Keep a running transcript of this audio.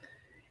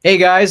Hey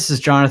guys, this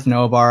is Jonathan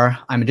Obar.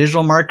 I'm a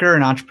digital marketer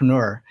and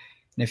entrepreneur.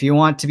 And if you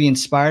want to be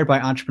inspired by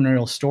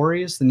entrepreneurial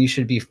stories, then you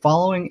should be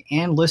following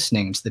and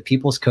listening to the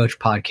People's Coach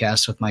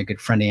podcast with my good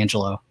friend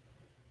Angelo.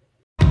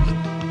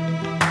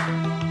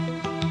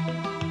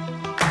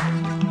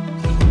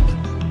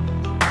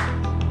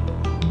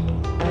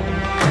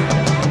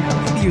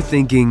 Maybe you're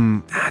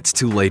thinking, it's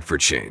too late for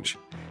change.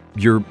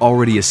 You're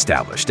already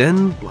established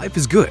and life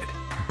is good,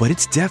 but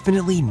it's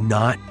definitely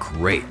not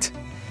great.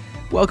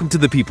 Welcome to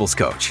the People's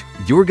Coach,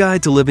 your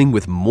guide to living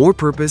with more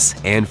purpose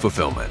and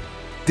fulfillment.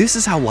 This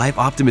is how life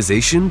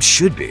optimization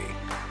should be.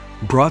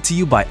 Brought to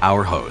you by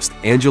our host,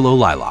 Angelo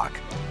Lilac.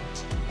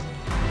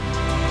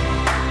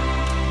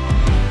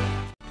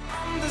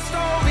 I'm the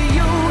story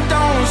you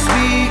don't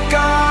speak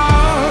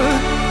of.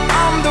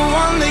 I'm the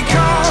one they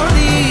call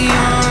the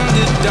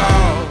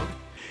underdog.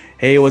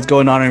 Hey, what's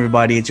going on,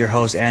 everybody? It's your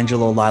host,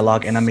 Angelo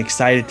Lilac, and I'm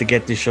excited to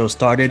get this show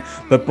started.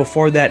 But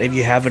before that, if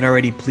you haven't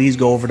already, please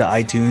go over to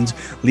iTunes,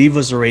 leave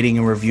us a rating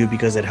and review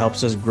because it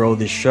helps us grow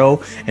this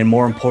show. And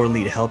more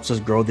importantly, it helps us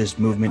grow this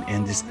movement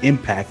and this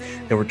impact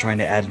that we're trying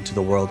to add into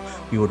the world.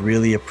 We would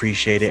really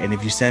appreciate it. And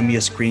if you send me a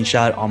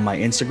screenshot on my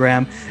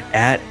Instagram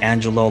at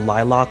Angelo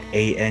Lilac,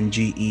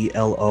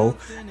 ANGELO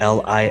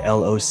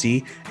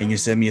LILOC, and you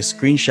send me a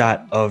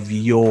screenshot of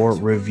your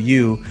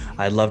review,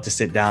 I'd love to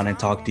sit down and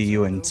talk to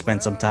you and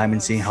spend some time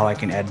and seeing how I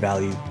can add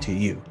value to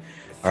you.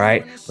 All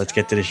right, let's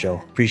get to the show.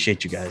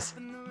 Appreciate you guys.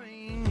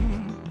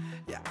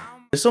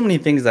 There's so many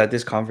things that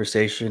this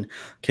conversation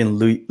can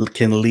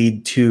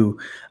lead to,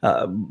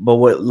 but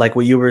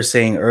what you were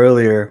saying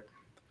earlier,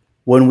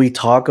 when we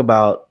talk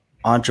about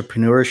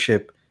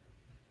entrepreneurship,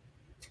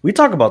 we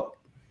talk about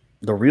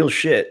the real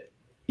shit.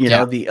 You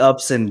know, the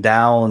ups and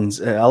downs,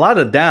 a lot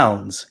of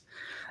downs,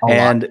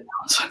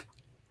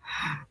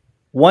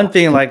 one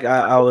thing, like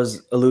I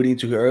was alluding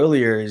to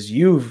earlier, is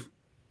you've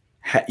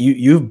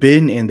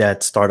been in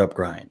that startup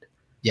grind.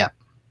 Yeah.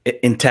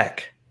 In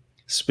tech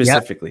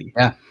specifically.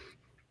 Yeah.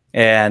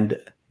 And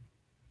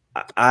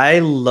I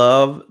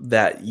love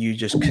that you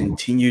just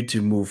continue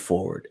to move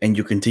forward and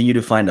you continue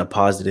to find a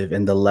positive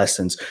in the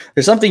lessons.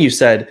 There's something you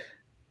said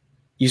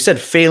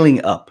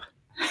failing up.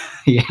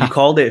 Yeah. You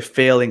called it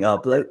failing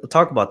up.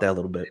 Talk about that a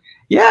little bit.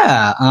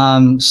 Yeah.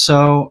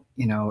 So,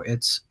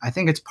 I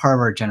think it's part of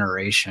our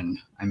generation.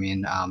 I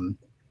mean,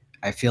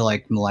 I feel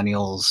like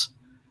millennials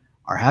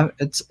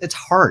it's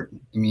hard.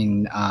 I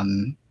mean,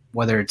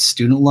 whether it's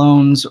student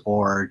loans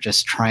or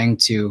just trying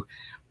to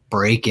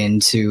break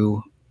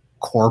into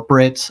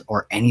corporate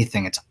or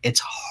anything, it's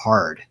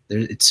hard.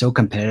 It's so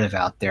competitive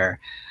out there.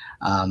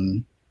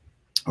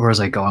 Where was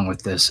I going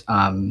with this?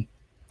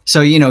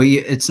 So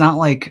it's not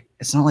like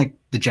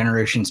the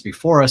generations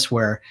before us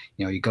where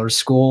you go to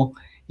school,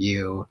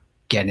 you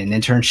get an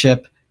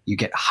internship, you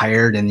get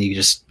hired, and you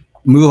just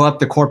move up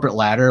the corporate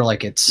ladder.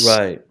 Like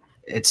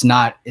it's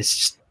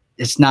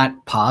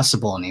not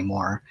possible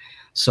anymore.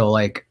 So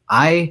like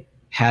I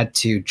had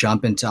to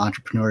jump into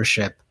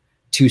entrepreneurship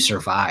to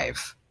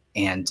survive.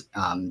 And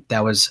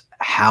that was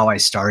how I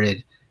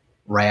started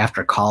right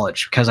after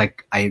college, because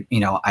I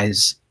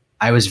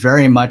was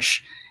very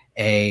much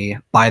a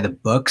by the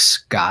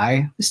books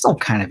guy. I still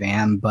kind of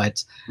am,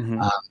 but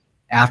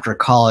after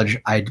college,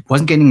 I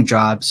wasn't getting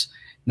jobs.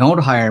 No one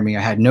would hire me.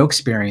 I had no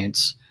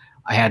experience.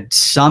 I had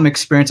some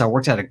experience. I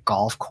worked at a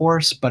golf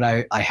course, but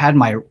I had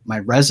my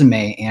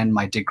resume and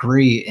my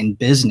degree in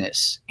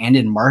business and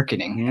in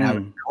marketing. And I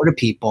would go to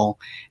people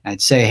and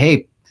I'd say,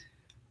 hey,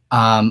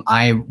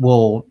 I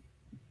will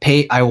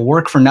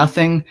work for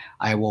nothing.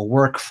 I will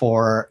work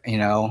for,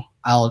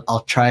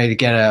 I'll try to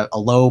get a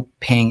low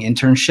paying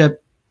internship.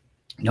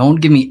 No one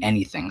would give me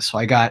anything. So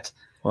I got,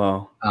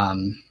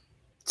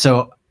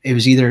 so it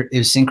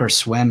was sink or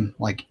swim,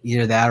 like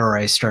either that or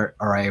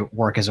I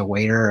work as a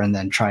waiter and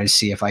then try to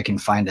see if I can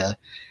find a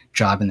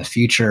job in the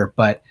future.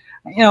 But,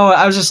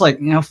 I was just like,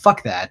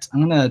 fuck that.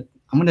 I'm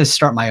going to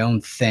start my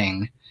own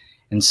thing.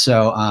 And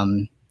so,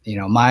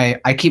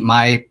 I keep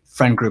my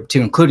friend group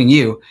too, including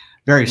you,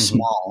 very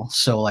small.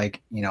 So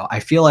like, I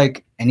feel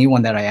like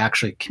anyone that I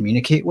actually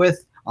communicate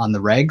with on the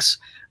regs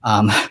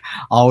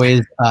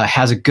always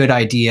has a good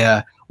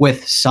idea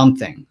with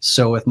something.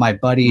 So with my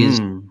buddies,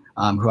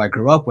 who I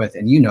grew up with,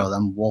 and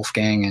them,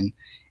 Wolfgang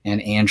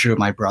and Andrew,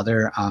 my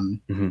brother,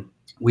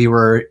 we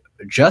were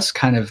just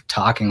kind of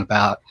talking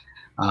about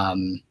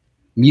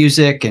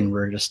music, and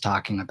we're just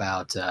talking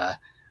about,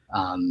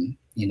 kind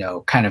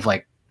of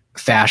like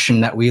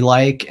fashion that we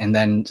like. And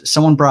then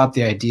someone brought up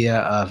the idea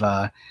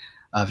of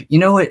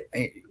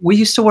we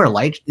used to wear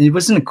it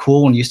wasn't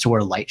cool when we used to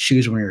wear light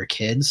shoes when we were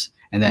kids.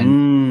 And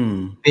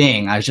then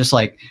bing, I was just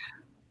like,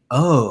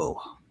 oh,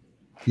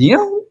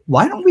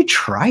 why don't we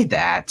try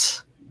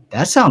that?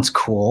 That sounds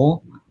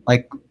cool.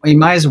 Like we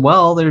might as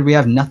well. We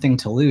have nothing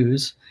to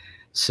lose.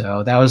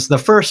 So that was the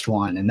first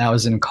one, and that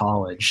was in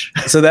college.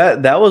 So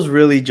that was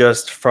really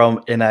just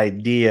from an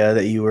idea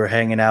that you were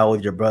hanging out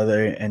with your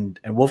brother, and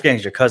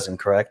Wolfgang's your cousin,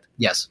 correct?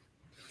 Yes.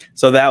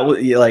 So that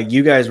was like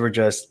you guys were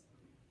just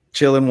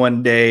chilling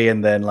one day,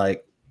 and then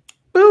like,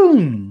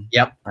 boom.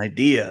 Yep.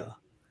 Idea.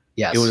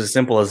 Yes. It was as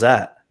simple as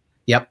that.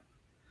 Yep.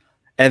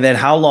 And then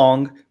how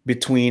long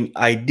between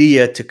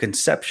idea to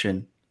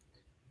conception?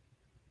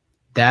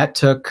 That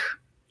took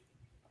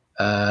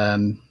about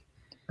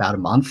a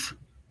month.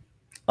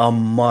 A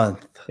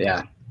month.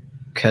 Yeah,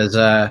 because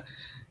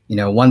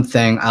one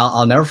thing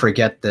I'll never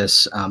forget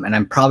this, and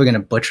I'm probably going to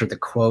butcher the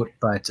quote,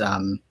 but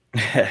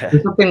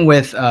there's something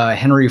with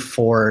Henry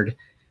Ford.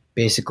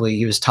 Basically,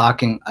 he was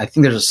talking. I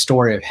think there's a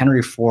story of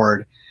Henry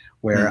Ford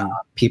where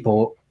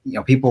people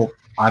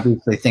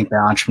obviously think that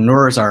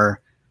entrepreneurs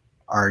are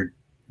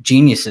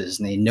geniuses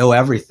and they know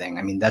everything.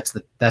 I mean,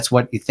 that's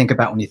what you think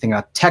about when you think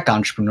about tech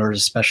entrepreneurs,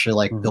 especially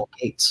like Bill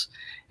Gates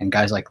and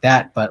guys like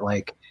that. But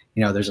like,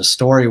 there's a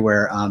story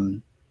where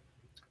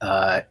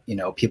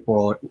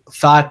people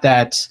thought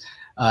that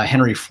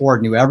Henry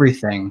Ford knew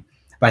everything,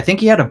 but I think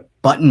he had a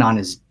button on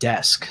his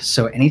desk.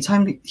 So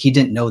anytime he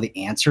didn't know the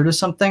answer to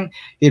something,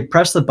 he'd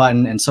press the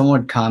button and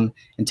someone would come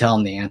and tell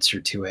him the answer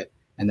to it.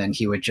 And then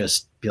he would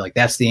just be like,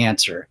 that's the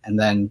answer. And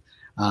then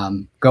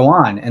go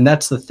on. And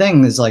that's the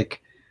thing is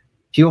like,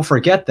 people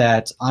forget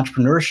that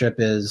entrepreneurship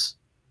is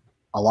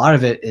a lot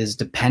of it is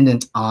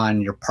dependent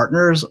on your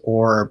partners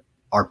or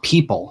our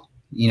people.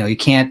 You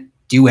can't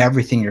do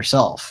everything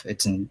yourself.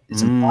 It's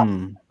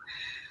impossible.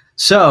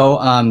 So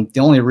the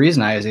only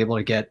reason I was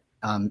able to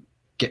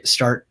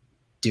start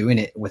doing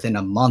it within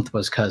a month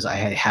was because I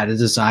had a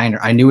designer.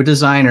 I knew a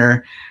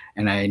designer,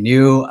 and I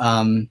knew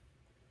an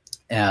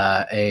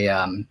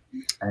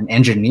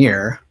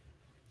engineer,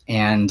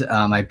 and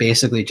I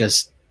basically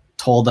just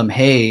told them,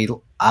 "Hey,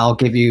 I'll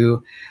give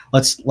you.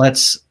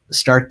 Let's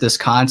start this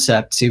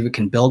concept. See if we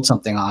can build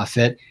something off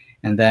it,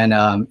 and then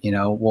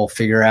we'll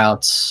figure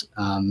out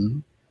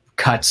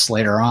cuts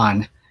later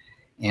on."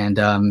 And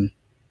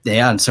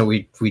and so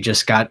we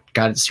just got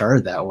it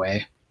started that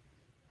way.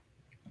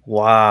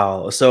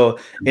 Wow. So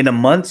in a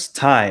month's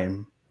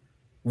time,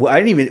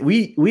 well, we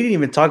didn't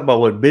even talk about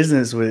what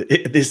business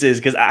this is,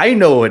 because I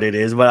know what it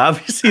is, but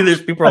obviously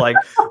there's people are like,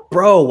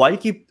 bro, why you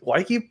keep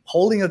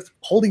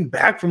holding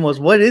back from us?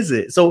 What is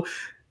it? So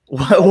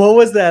what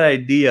was that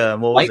idea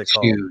and what was Light it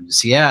called?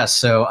 shoes. Yeah.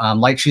 So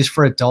light shoes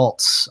for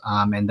adults.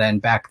 And then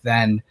back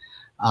then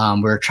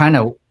we were trying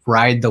to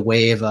ride the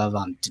wave of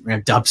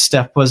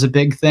dubstep was a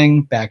big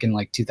thing back in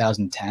like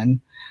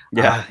 2010.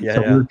 We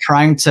were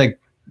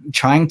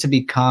trying to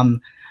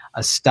become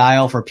a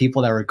style for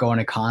people that were going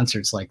to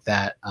concerts like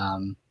that,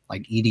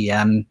 like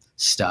EDM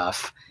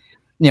stuff,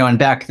 and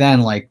back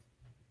then, like,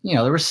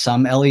 there was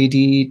some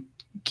LED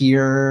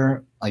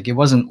gear, like it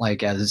wasn't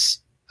like as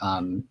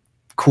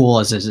cool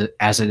as it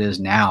is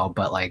now,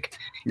 but like,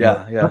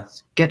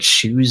 let's get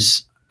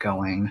shoes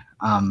going.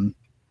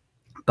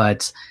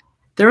 But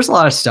there was a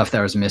lot of stuff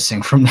that was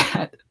missing from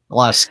that, a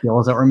lot of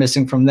skills that were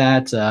missing from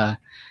that.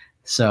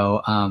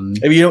 So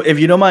if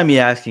you don't mind me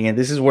asking, and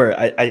this is where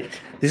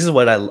this is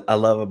what I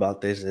love about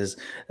this is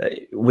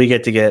we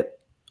get to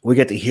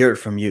hear it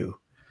from you,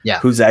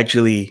 who's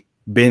actually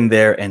been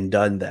there and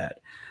done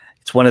that.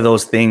 It's one of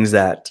those things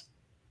that,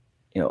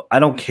 I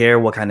don't care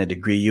what kind of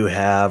degree you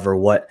have or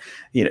what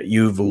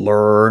you've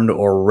learned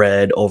or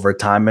read over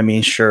time. I mean,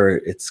 I'm sure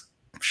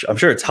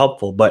it's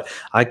helpful, but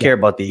I care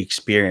about the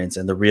experience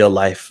and the real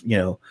life,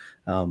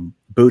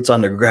 boots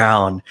on the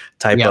ground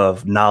type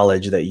of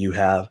knowledge that you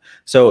have.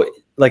 So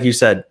like you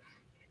said,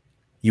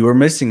 you were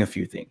missing a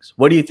few things.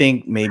 What do you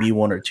think maybe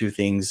one or two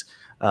things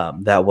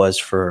that was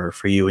for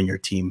you and your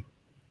team?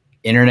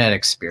 Internet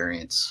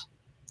experience.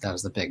 That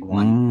was the big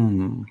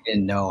one. We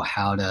didn't know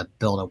how to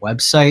build a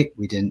website.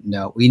 We didn't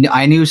know.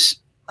 I knew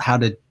how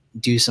to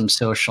do some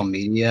social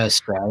media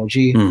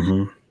strategy,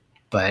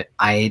 but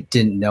I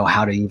didn't know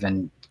how to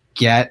even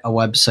get a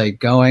website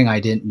going. I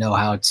didn't know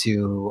how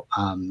to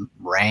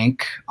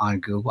rank on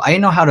Google. I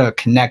didn't know how to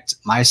connect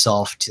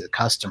myself to the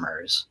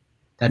customers.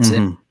 That's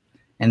it.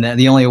 And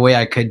the only way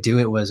I could do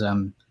it was,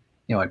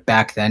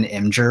 back then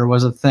Imgur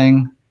was a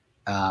thing.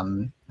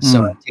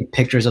 So I'd take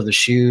pictures of the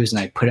shoes and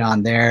I'd put it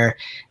on there.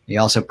 We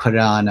also put it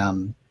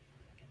on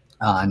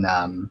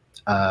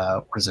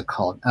what is it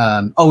called?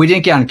 We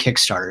didn't get on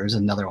Kickstarter. It was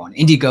another one,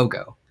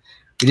 Indiegogo.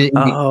 We did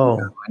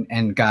Indiegogo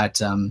and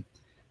got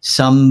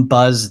some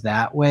buzz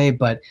that way,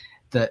 but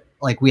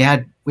we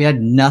had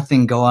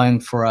nothing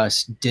going for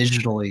us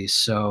digitally.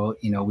 So,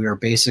 we were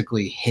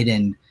basically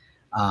hidden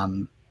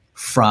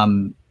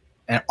from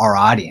our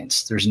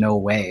audience. There's no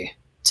way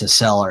to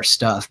sell our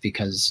stuff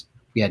because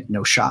we had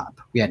no shop.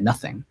 We had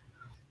nothing.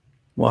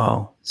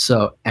 Wow.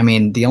 So, I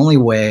mean, the only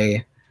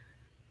way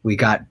we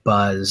got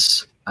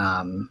buzz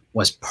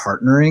was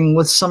partnering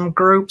with some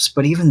groups.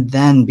 But even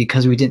then,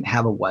 because we didn't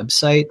have a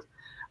website,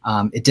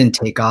 it didn't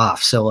take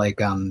off. So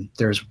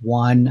there's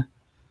one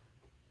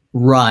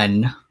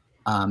run,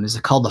 is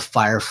it called the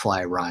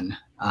Firefly Run,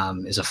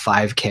 is a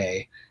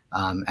 5K.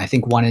 I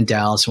think one in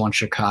Dallas, one in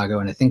Chicago,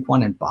 and I think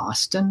one in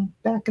Boston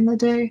back in the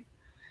day.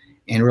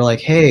 And we're like,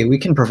 hey, we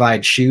can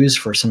provide shoes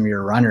for some of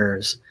your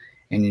runners,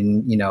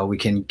 and we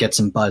can get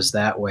some buzz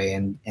that way.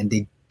 And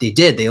they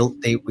did.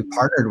 We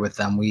partnered with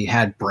them. We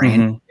had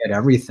brand, we had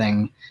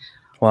everything.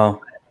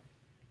 Wow.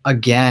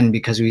 Again,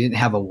 because we didn't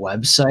have a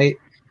website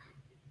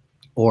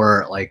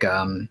or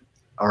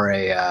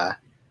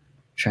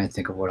Trying to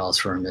think of what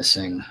else we're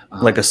missing.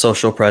 Like a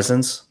social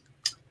presence?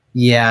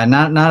 Yeah,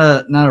 not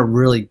a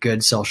really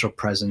good social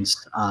presence.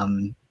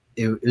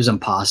 It was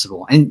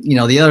impossible. And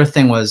the other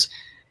thing was,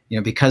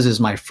 because it was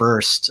my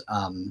first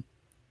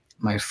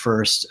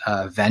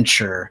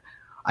venture,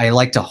 I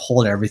like to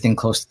hold everything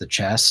close to the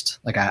chest.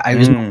 Like I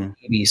was my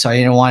baby, so I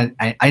didn't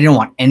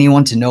want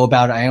anyone to know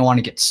about it. I didn't want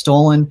to get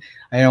stolen.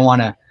 I didn't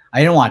want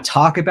to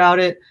talk about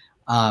it.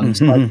 So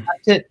I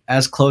kept it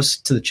as close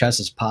to the chest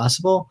as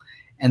possible.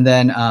 And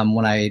then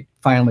when I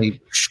finally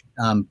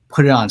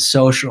put it on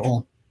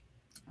social,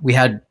 we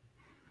had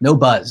no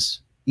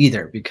buzz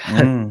either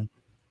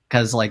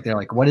because like they're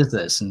like, what is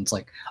this? And it's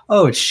like,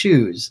 oh, it's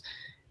shoes.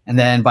 And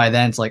then by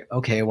then it's like,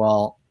 okay,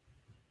 well,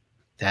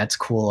 that's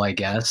cool, I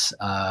guess.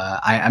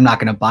 I'm not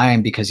going to buy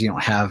them because you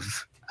don't have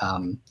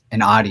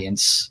an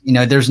audience.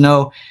 There was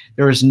no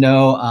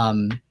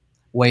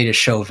way to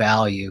show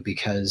value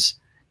because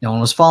no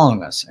one was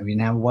following us. We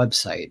didn't have a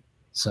website.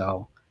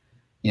 So,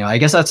 I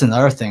guess that's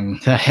another thing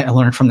that I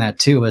learned from that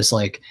too, is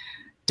like,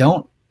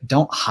 don't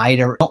hide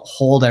or don't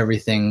hold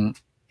everything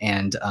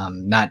and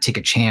not take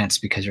a chance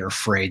because you're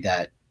afraid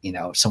that,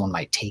 someone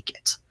might take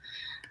it.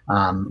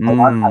 A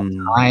lot of my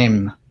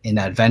time in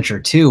that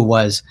venture too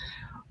was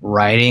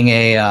writing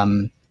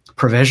a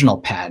provisional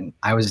patent.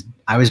 I was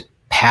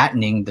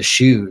patenting the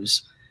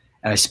shoes,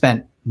 and I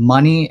spent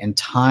money and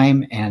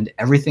time and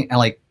everything. And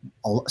like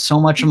so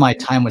much of my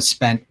time was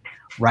spent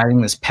writing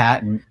this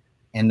patent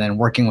and then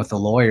working with a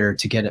lawyer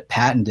to get it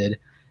patented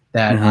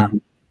that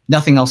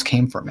nothing else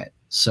came from it.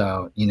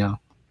 So,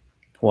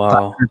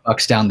 wow,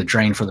 $500 down the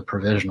drain for the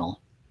provisional.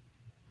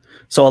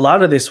 So a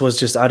lot of this was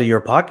just out of your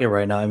pocket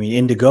right now. I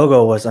mean,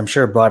 Indiegogo was, I'm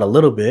sure, brought a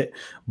little bit,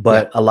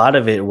 but a lot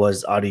of it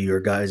was out of your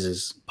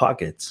guys'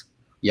 pockets.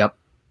 Yep.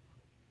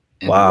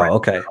 And wow.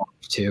 Okay.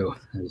 Too.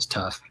 It was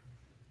tough.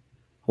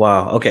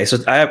 Wow. Okay. So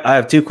I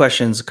have two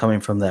questions coming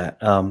from that.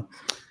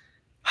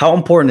 How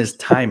important is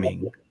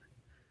timing?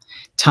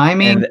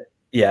 Timing.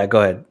 Yeah.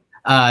 Go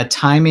ahead.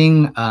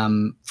 Timing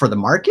for the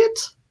market.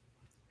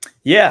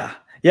 Yeah.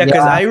 Yeah,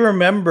 because I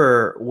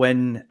remember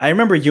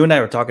you and I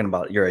were talking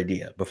about your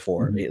idea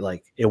before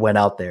it went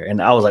out there, and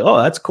I was like, "Oh,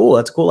 that's cool.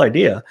 That's a cool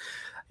idea,"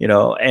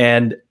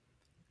 And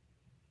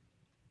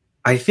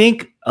I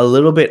think a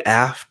little bit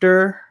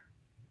after,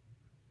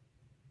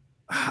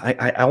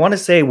 I want to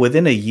say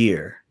within a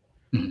year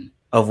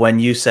of when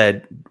you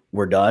said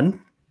we're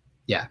done.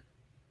 Yeah,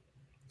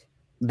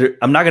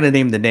 I'm not going to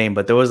name the name,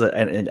 but there was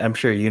and I'm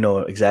sure you know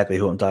exactly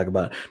who I'm talking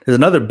about. There's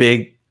another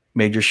big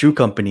major shoe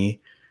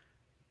company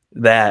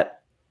that,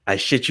 I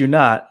shit you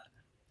not,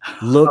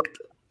 looked,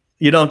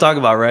 you know what I'm talking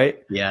about,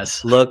 right?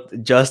 Yes.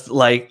 Looked just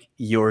like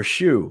your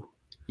shoe.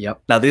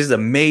 Yep. Now, this is a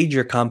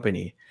major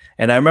company.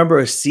 And I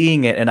remember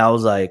seeing it and I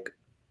was like,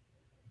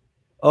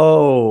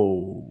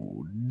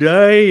 oh,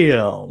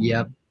 damn.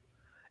 Yep.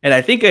 And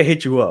I think I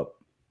hit you up,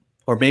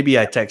 or maybe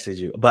I texted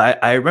you.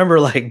 But I remember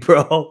like,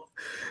 bro,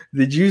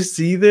 did you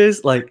see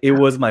this? Like, it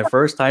was my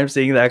first time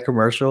seeing that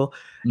commercial.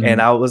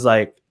 And I was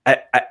like,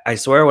 I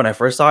swear when I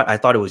first saw it, I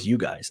thought it was you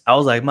guys. I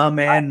was like, my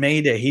man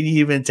made it. He didn't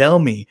even tell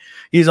me.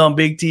 He's on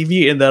big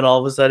TV. And then all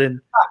of a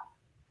sudden,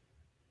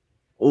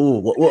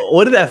 oh,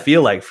 what did that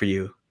feel like for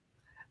you?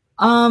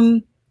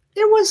 It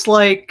was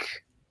like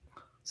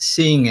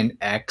seeing an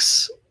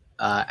ex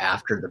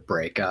after the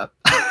breakup.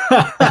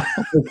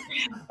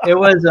 It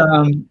was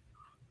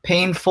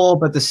painful,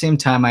 but at the same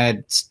time,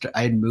 I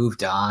had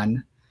moved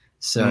on.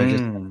 So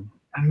just,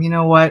 you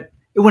know what?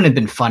 It wouldn't have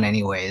been fun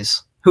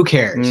anyways. Who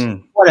cares?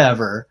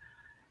 Whatever.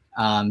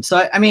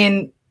 So I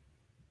mean,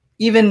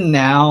 even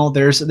now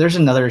there's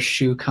another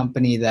shoe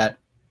company that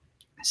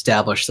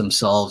established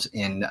themselves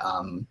in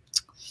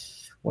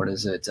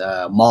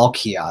mall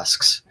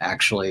kiosks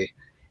actually,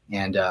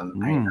 and I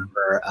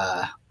remember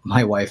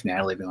my wife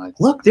Natalie being like,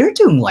 "Look, they're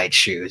doing light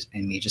shoes,"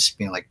 and me just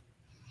being like,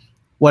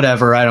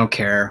 "Whatever, I don't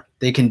care.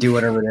 They can do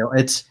whatever they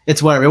want.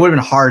 It's whatever. It would have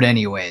been hard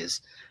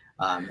anyways,"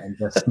 and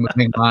just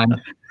moving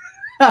on.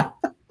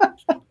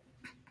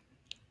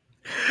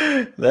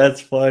 That's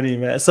funny,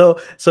 man. So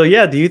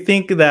yeah, do you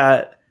think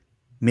that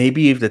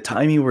maybe if the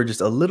timing were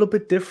just a little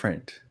bit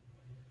different,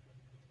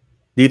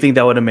 do you think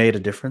that would have made a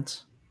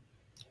difference?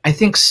 I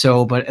think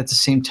so, but at the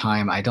same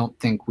time, I don't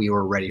think we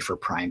were ready for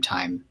prime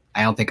time.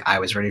 I don't think I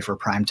was ready for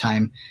prime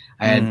time.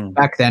 I had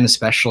back then,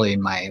 especially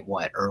in my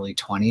early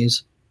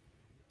 20s,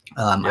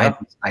 I had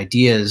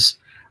ideas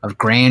of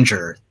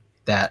grandeur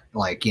that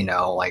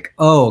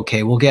oh,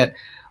 okay, we'll get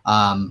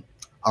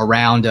a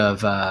round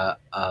of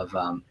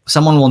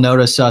someone will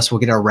notice us. We'll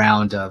get a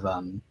round of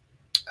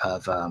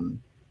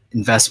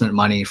investment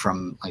money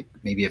from like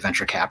maybe a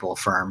venture capital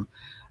firm,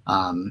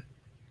 and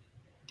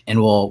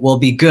we'll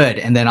be good.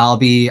 And then I'll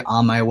be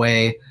on my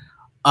way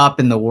up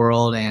in the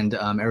world, and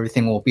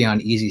everything will be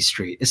on easy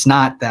street. It's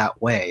not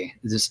that way.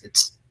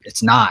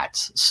 It's not.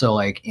 So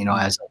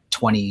as a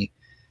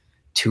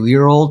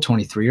 22-year-old,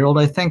 23-year-old,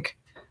 I think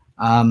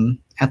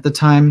at the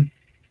time,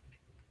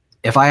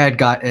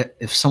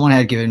 if someone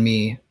had given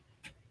me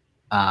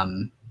a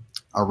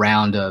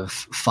round of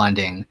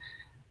funding,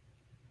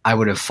 I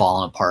would have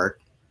fallen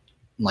apart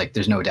like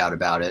there's no doubt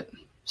about it.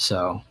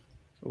 So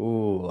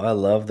Ooh, I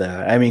love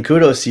that. I mean,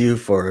 kudos to you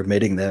for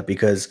admitting that,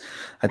 because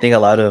I think a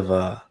lot of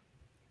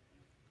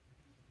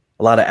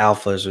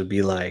alphas would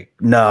be like,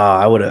 "No,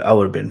 I would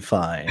have been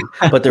fine."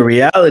 But the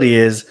reality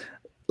is,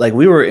 like,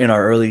 we were in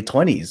our early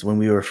 20s when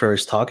we were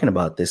first talking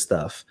about this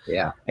stuff.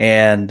 yeah,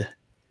 And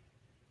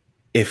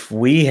if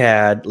we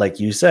had, like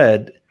you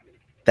said,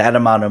 that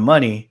amount of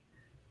money,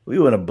 we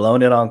would have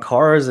blown it on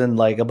cars and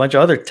like a bunch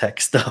of other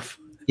tech stuff,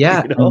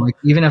 yeah, you and know? like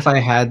even if I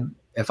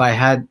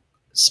had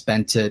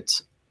spent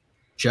it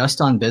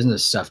just on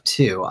business stuff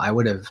too, I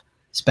would have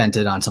spent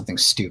it on something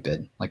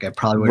stupid. Like I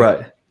probably would have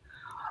Right.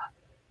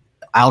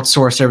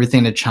 outsourced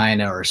everything to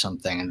China or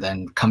something, and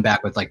then come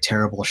back with like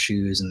terrible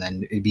shoes, and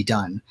then it'd be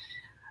done.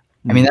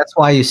 I mean, Mm. that's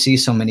why you see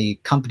so many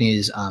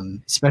companies,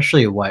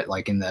 especially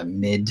like in the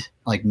mid,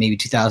 like maybe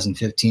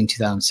 2015,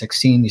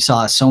 2016, you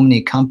saw so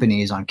many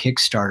companies on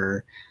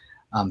Kickstarter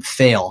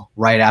fail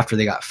right after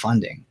they got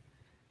funding.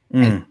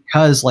 And Mm.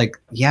 because like,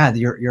 yeah,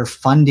 you're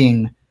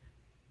funding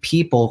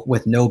people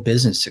with no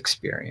business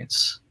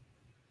experience.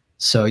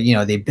 So,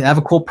 they have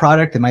a cool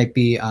product. They might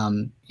be,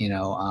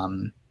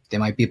 they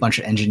might be a bunch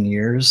of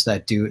engineers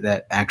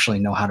that actually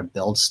know how to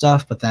build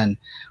stuff. But then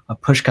when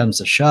push comes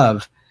to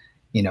shove,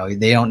 they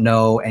don't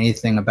know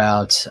anything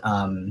about,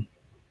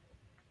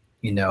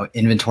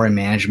 inventory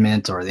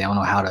management, or they don't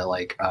know how to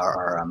like,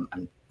 I'm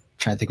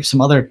trying to think of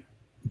some other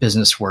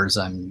business words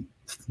I'm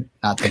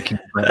not thinking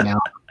of right now.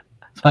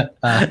 But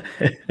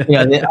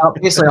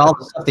basically all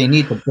the stuff they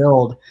need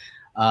to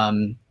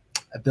um,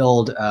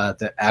 build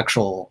the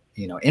actual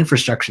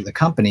infrastructure of the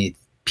company.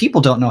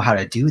 People don't know how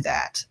to do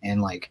that,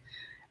 and like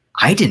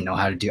I don't know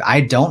how to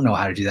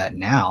do that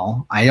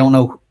now. I don't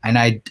know, and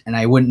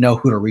I wouldn't know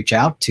who to reach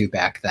out to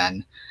back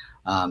then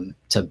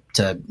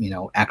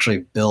to actually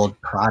build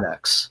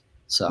products.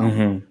 So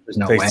Mm-hmm. there's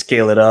no They way.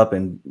 scale it up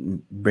and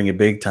bring it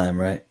big time,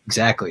 right?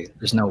 Exactly.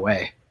 There's no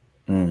way.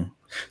 Mm.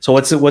 So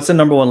what's the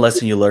number one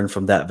lesson you learned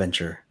from that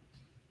venture?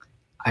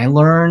 I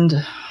learned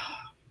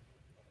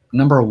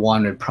number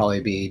one would probably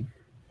be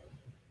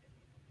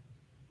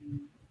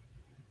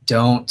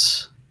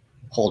don't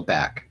hold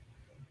back.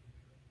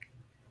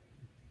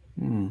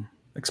 Mm.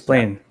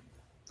 Explain.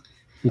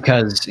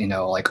 Because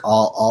like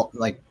all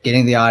like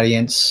getting the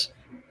audience,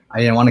 I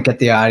didn't want to get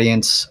the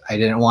audience. I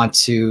didn't want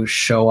to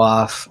show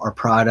off our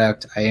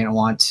product. I didn't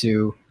want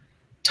to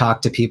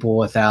talk to people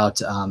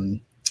without a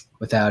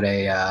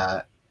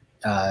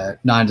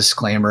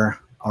non-disclaimer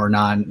or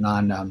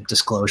non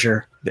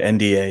disclosure. The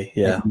NDA,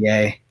 yeah.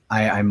 NDA.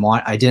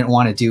 I didn't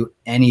want to do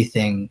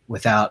anything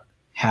without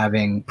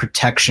having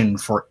protection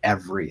for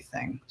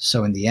everything.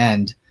 So in the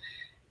end,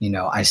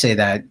 I say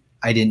that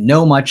I didn't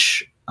know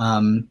much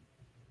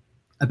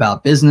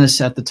about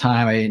business at the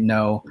time. I didn't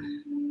know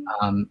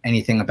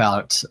anything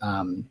about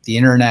the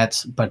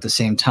internet, but at the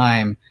same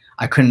time,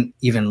 I couldn't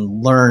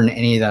even learn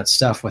any of that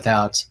stuff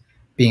without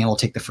being able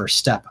to take the first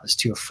step. I was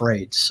too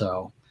afraid.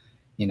 So,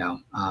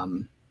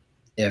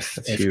 if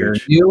That's you're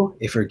huge. new,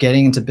 if you're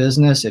getting into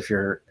business, if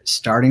you're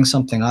starting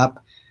something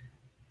up,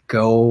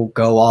 go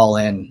all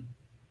in.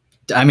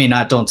 I mean,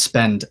 don't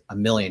spend $1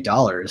 million,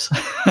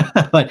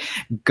 but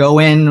go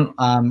in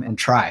and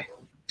try.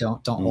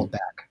 Don't hold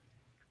back.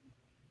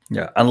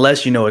 Yeah,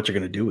 unless you know what you're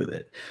going to do with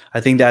it. I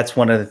think that's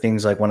one of the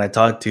things, like when I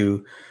talk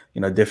to,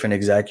 different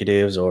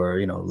executives or,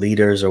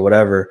 leaders or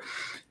whatever,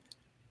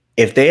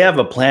 if they have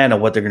a plan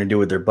of what they're going to do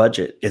with their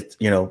budget, it's,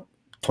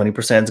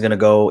 20% is going to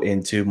go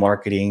into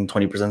marketing,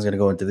 20% is going to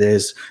go into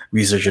this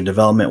research and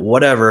development,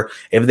 whatever.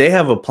 If they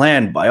have a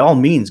plan, by all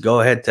means, go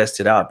ahead, test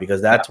it out,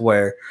 because that's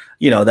where,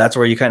 that's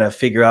where you kind of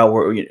figure out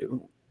where,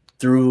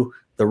 through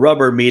the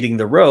rubber meeting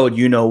the road,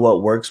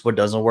 what works, what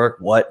doesn't work,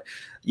 what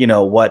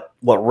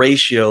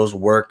ratios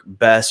work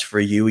best for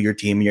you, your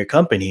team, and your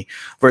company,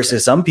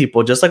 versus some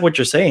people, just like what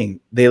you're saying,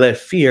 they let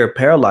fear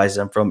paralyze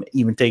them from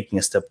even taking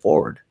a step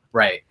forward.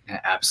 Right.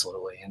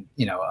 Absolutely. And,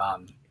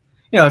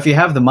 if you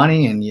have the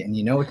money and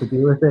you know what to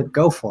do with it,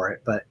 go for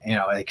it. But,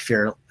 like if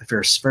you're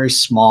very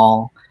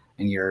small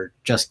and you're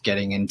just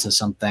getting into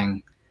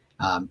something,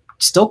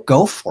 still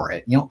go for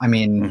it. Your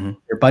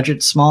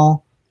budget's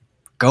small,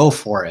 go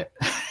for it.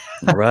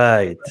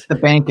 Right. The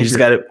bank You is just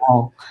got to.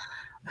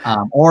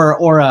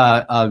 or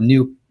a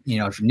new,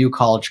 new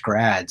college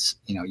grads,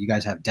 you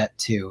guys have debt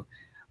too.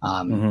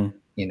 Go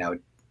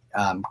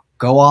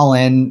all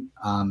in,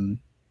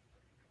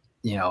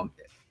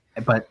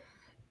 but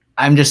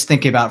I'm just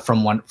thinking about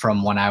from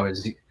when I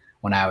was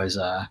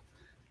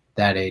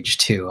that age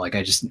too. Like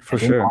I didn't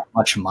want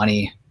much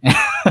money.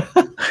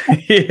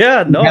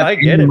 Yeah, no, I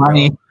get it,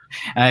 money. bro.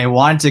 And I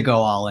wanted to go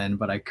all in,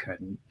 but I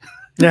couldn't.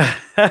 Yeah.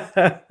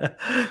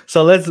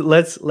 So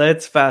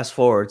let's fast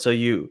forward.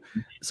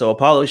 So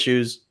Apollo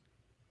shoes,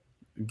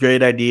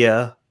 great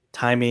idea.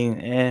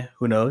 Timing,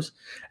 who knows?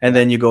 And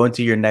then you go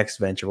into your next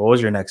venture. What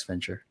was your next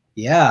venture?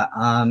 Yeah.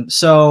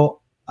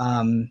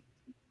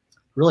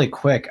 Really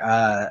quick,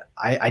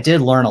 I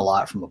did learn a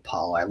lot from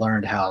Apollo. I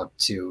learned how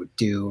to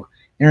do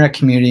internet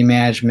community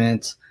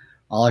management,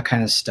 all that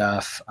kind of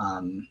stuff.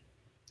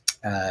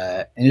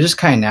 and it's just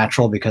kind of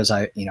natural because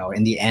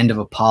in the end of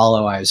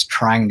Apollo, I was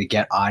trying to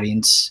get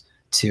audience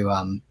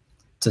to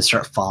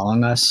start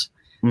following us.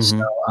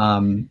 So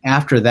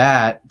after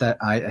that,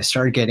 I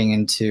started getting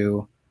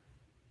into.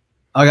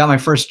 I got my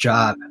first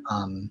job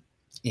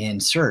in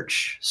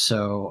search.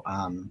 So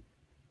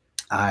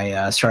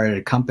I started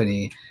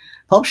a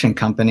publishing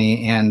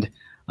company, and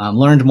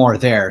learned more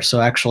there.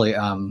 So actually,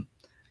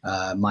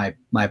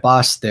 my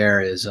boss there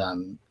is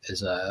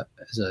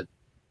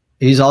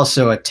he's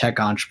also a tech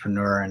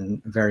entrepreneur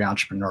and very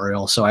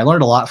entrepreneurial. So I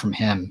learned a lot from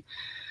him.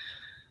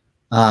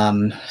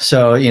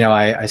 So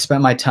I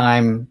spent my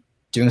time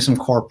doing some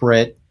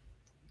corporate,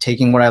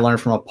 taking what I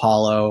learned from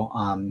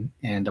Apollo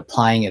and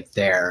applying it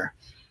there,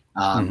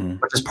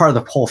 which is part of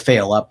the whole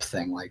fail up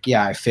thing. Like,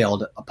 yeah, I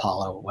failed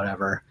Apollo,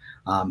 whatever,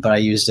 but I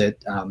used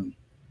it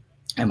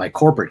at my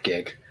corporate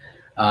gig.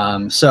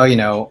 So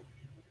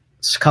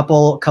it's a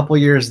couple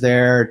years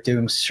there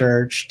doing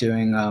search,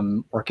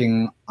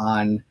 working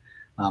on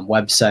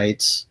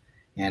websites,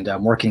 and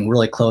working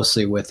really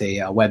closely with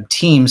a web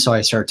team. So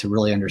I started to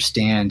really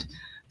understand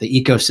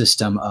the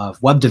ecosystem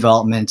of web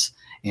development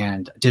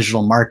and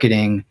digital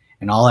marketing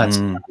and all that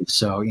stuff.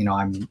 So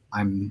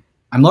I'm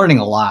learning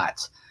a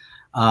lot.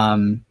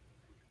 The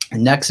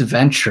next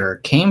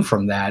venture came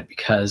from that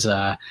because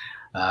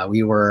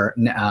we were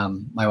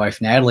my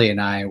wife Natalie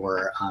and I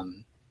were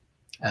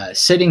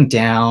sitting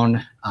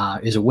down.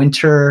 It was a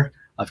winter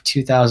of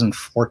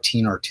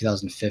 2014 or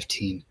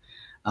 2015.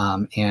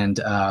 And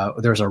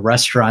there was a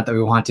restaurant that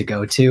we wanted to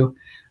go to,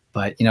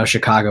 but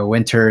Chicago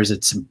winters,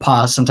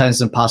 sometimes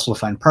it's impossible to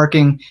find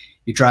parking.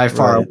 You drive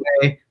far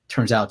away,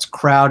 turns out it's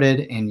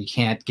crowded and you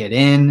can't get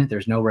in.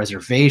 There's no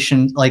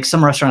reservation. Like,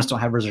 some restaurants don't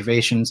have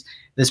reservations.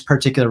 This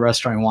particular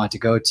restaurant we wanted to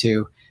go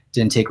to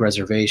didn't take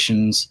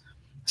reservations.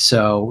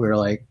 So we were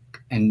like,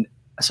 and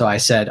so I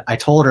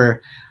told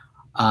her,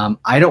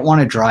 I don't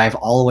want to drive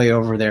all the way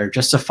over there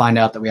just to find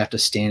out that we have to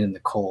stand in the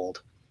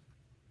cold.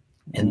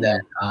 And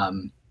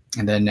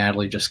then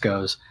Natalie just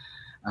goes,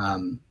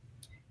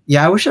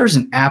 yeah, I wish there was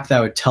an app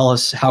that would tell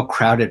us how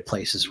crowded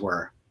places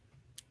were.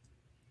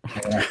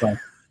 And I was like,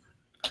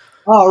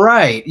 all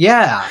right.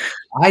 Yeah,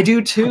 I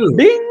do too.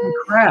 Bing!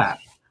 Crap.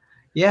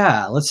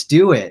 Yeah, let's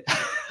do it.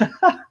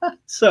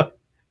 So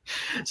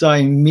I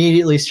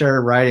immediately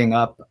started writing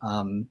up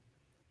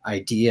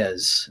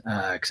ideas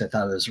because I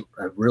thought it was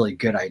a really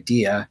good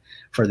idea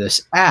for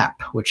this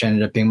app, which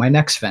ended up being my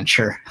next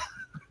venture,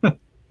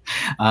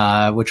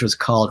 which was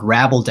called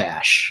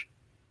Rabbledash.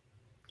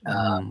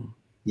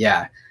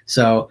 Yeah.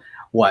 So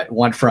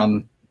went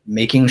from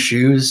making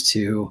shoes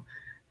to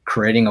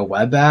creating a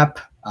web app,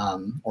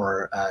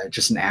 or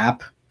just an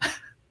app.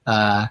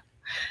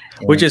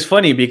 Which is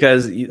funny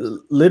because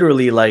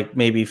literally like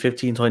maybe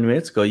 15, 20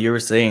 minutes ago, you were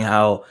saying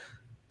how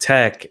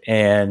tech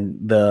and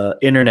the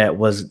internet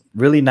was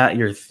really not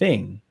your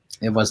thing.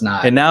 It was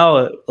not. And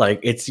now like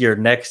it's your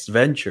next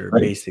venture,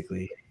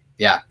 basically.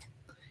 Yeah.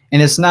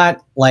 And it's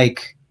not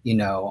like,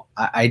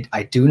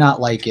 I do not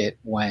like it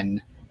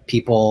when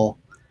people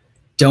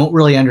don't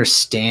really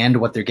understand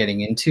what they're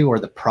getting into or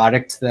the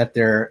product that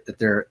their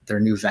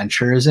new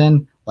venture is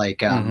in. Like,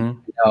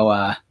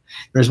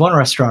 there's one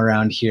restaurant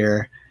around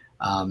here.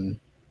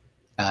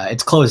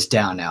 It's closed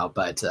down now,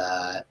 but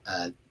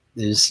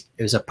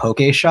there's a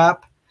poke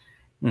shop,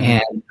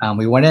 and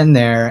we went in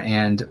there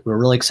and we were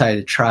really excited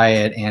to try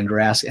it. And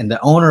and the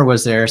owner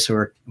was there,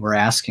 so we're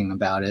asking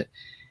about it,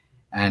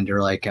 and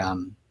they're like,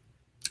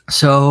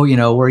 so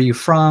where are you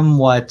from?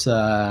 What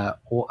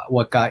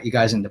got you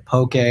guys into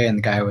poke? And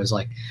the guy was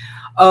like,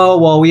 oh,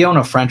 well, we own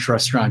a French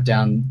restaurant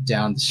down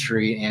the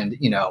street, and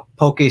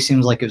poke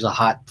seems like it was a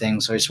hot thing,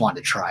 so I just wanted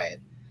to try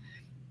it.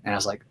 And I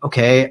was like,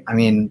 okay, I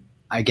mean,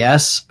 I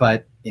guess,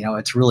 but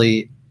it's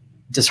really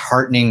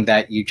disheartening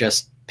that you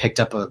just picked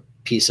up a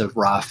piece of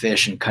raw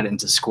fish and cut it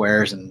into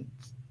squares and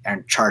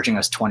charging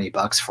us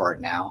 $20 for it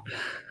now.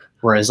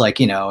 Whereas, like,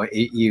 you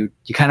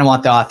kind of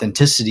want the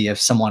authenticity of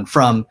someone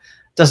from,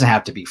 this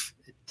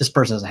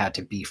person doesn't have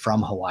to be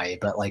from Hawaii,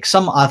 but like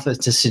some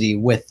authenticity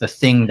with the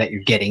thing that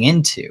you're getting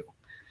into.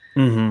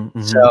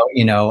 So,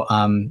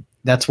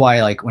 that's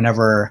why, like,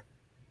 whenever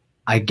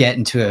I get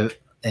into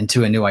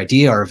a new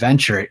idea or a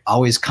venture, it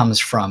always comes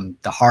from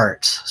the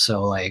heart.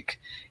 So, like,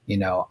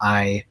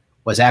 I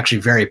was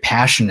actually very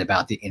passionate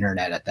about the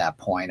internet at that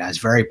point. I was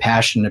very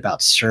passionate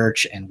about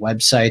search and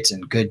websites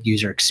and good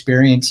user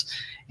experience.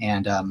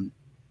 And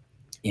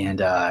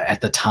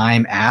at the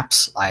time,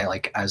 apps, I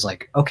was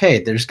like,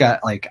 okay, there's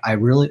got, like, I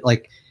really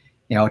like,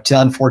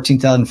 2014,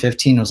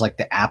 2015 was like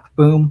the app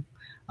boom.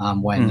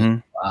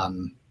 When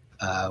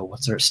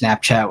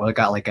Snapchat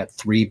got like a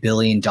 $3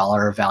 billion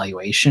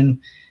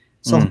valuation.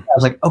 So I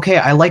was like, okay,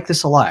 I like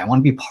this a lot. I want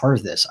to be part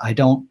of this. I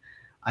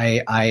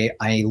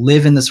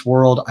live in this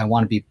world. I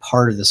want to be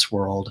part of this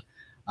world.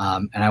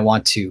 And I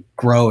want to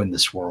grow in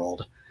this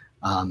world.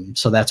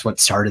 So that's what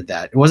started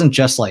that. It wasn't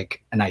just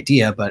like an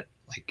idea, but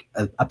like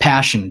a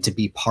passion to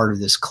be part of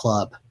this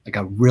club. Like,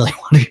 I really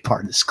want to be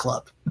part of this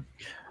club.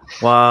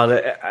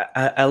 Wow.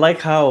 I like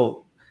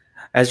how,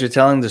 as you're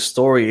telling the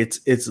story,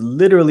 it's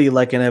literally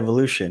like an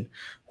evolution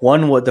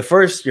One, what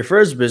your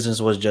first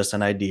business was just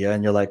an idea,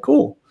 and you're like,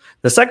 cool.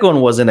 The second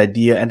one was an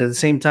idea, and at the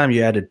same time,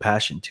 you added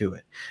passion to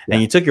it, Yeah.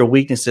 and you took your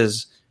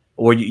weaknesses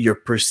or your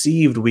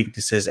perceived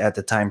weaknesses at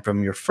the time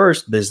from your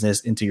first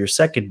business into your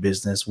second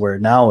business, where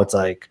now it's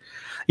like,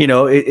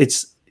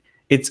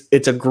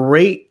 it's a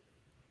great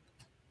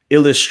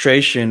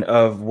illustration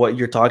of what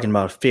you're talking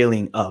about,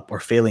 failing up or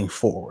failing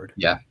forward.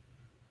 Yeah.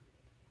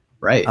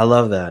 Right. I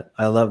love that.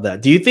 I love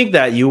that. Do you think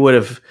that you would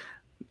have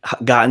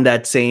gotten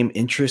that same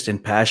interest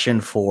and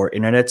passion for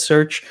internet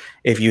search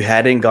if you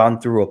hadn't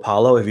gone through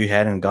Apollo, if you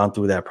hadn't gone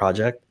through that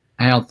project?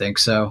 I don't think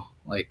so.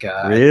 Like,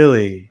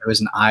 Really? it was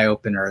an eye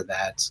opener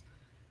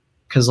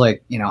because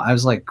like, I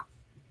was like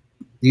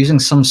using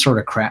some sort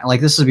of crap.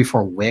 Like this is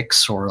before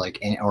Wix or I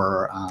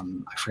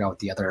forgot what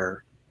the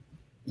other,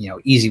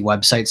 easy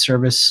website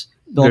service.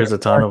 There's a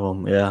ton of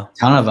them. Yeah.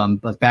 Ton of them.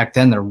 But back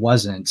then there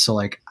wasn't. So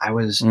like I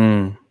used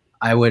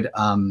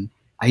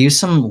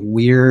some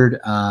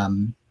weird,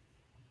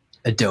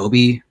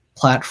 Adobe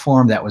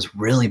platform that was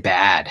really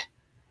bad.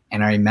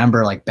 And I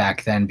remember like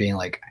back then being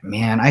like,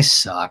 man, I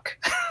suck.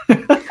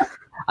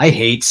 I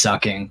hate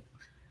sucking.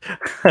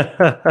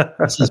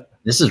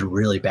 This is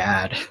really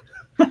bad.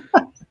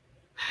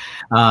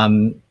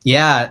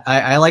 Yeah,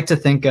 I like to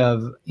think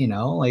of,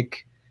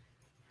 like,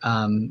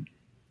 I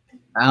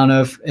don't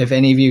know if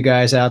any of you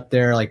guys out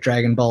there like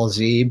Dragon Ball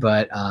Z,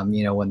 but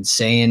when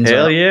Saiyans,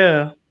 hell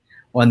yeah,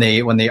 when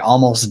they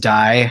almost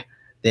die,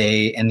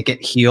 and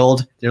get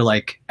healed, they're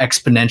like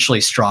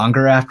exponentially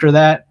stronger after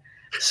that.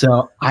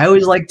 So I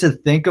always like to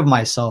think of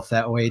myself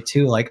that way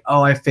too. Like,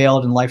 oh, I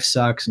failed and life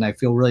sucks and I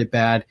feel really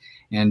bad.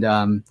 And,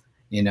 I'm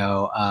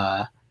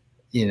a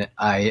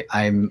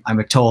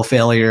total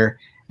failure.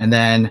 And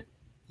then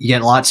you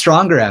get a lot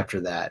stronger after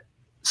that.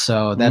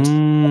 So that's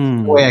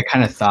the way I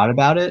kind of thought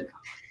about it.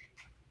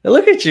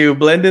 Look at you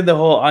blending the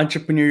whole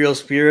entrepreneurial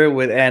spirit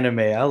with anime.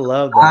 I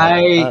love that.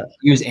 I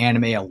use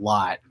anime a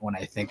lot when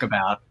I think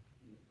about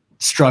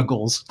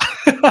struggles.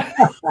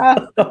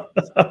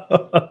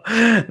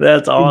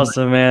 That's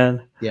awesome,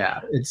 man. Yeah,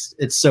 it's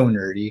so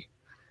nerdy.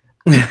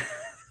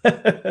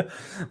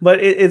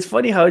 But it's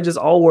funny how it just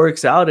all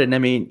works out. And I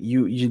mean,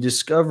 you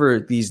discover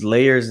these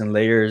layers and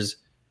layers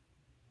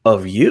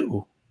of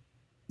you.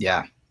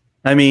 Yeah.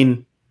 I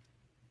mean,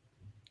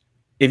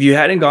 if you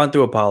hadn't gone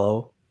through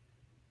Apollo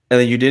and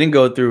then you didn't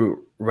go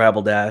through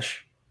Rabble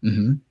Dash,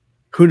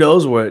 who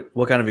knows what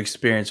kind of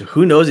experience,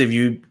 who knows if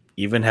you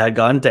even had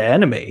gone to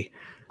anime.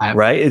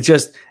 Right? It's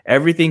just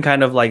everything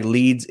kind of like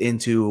leads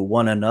into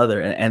one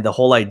another. And the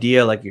whole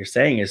idea, like you're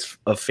saying, is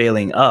of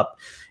failing up.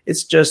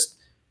 It's just,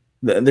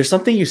 there's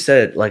something you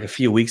said like a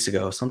few weeks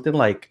ago, something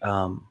like,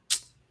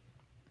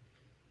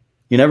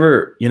 you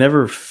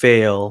never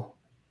fail.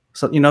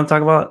 So, you know what I'm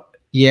talking about?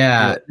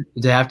 Yeah.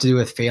 Does it have to do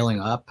with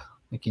failing up?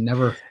 Like you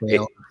never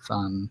fail.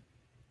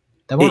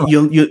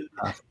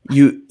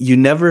 You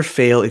never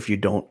fail if you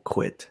don't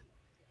quit.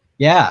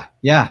 Yeah.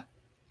 Yeah,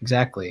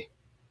 exactly.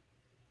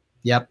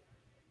 Yep.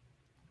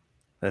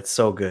 That's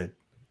so good.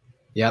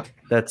 Yep.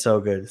 That's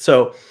so good.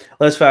 So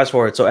let's fast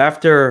forward. So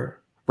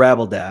after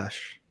Rabble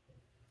Dash,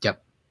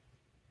 yep.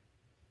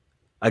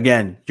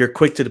 Again, you're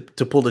quick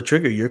to pull the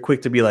trigger. You're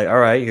quick to be like, all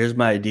right, here's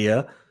my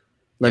idea.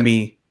 Let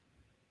me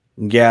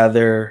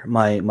gather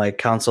my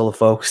council of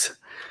folks,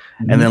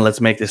 and then let's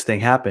make this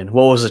thing happen.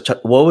 What was the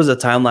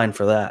timeline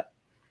for that?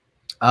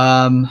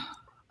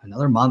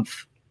 Another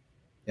month.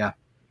 Yeah.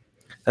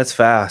 That's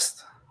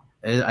fast.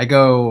 I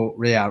go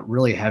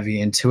really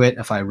heavy into it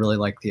if I really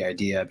like the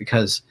idea,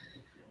 because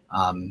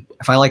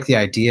if I like the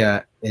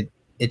idea,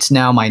 it's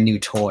now my new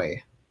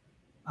toy.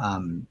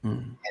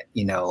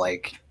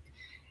 Like,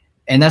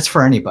 and that's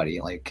for anybody.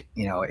 Like,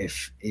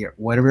 if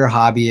whatever your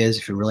hobby is,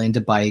 if you're really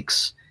into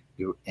bikes,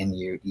 you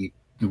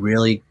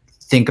really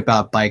think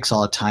about bikes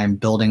all the time,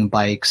 building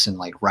bikes and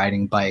like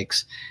riding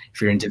bikes.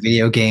 If you're into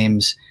video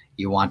games,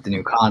 you want the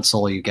new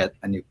console, you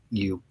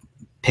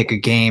pick a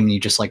game and you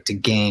just like to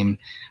game.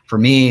 For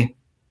me,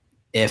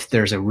 if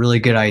there's a really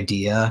good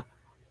idea,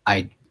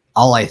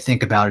 all I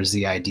think about is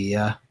the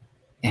idea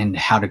and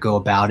how to go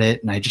about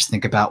it. And I just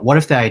think about, what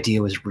if the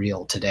idea was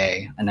real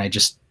today? And I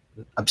just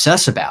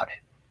obsess about it.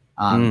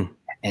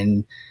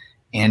 And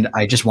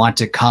I just want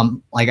to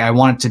I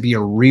want it to be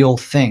a real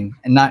thing,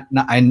 and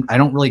I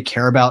don't really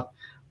care about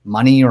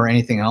money or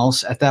anything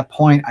else at that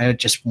point. I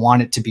just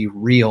want it to be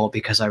real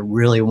because I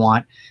really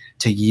want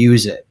to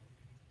use it.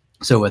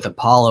 So with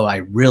Apollo, I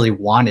really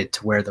wanted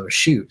to wear those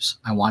shoes.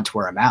 I want to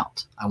wear them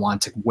out. I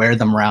want to wear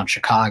them around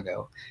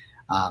Chicago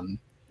and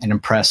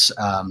impress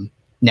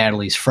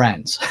Natalie's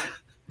friends.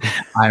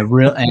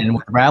 And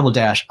with Rabble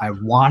Dash, I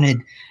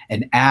wanted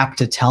an app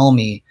to tell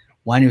me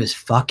when it was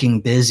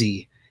fucking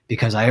busy,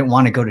 because I didn't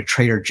want to go to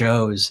Trader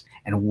Joe's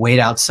and wait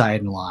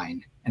outside in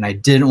line. And I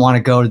didn't want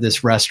to go to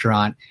this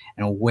restaurant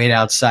and wait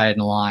outside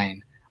in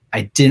line.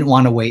 I didn't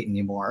want to wait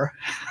anymore.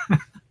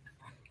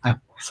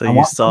 So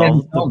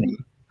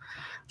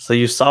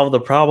you solved the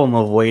problem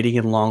of waiting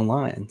in long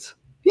lines.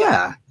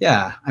 Yeah.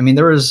 I mean,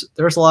 there was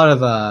a lot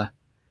of I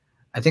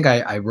think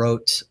I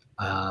wrote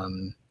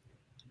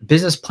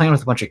business plan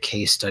with a bunch of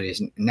case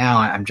studies. Now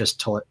I'm just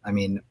told, I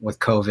mean, with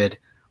COVID,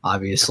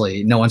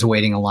 obviously no one's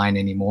waiting in line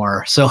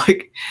anymore. So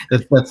like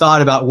the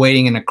thought about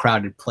waiting in a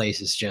crowded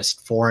place is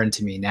just foreign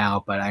to me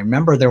now. But I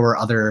remember there were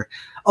there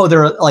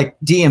were like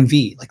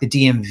DMV, like the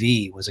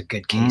DMV was a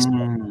good case.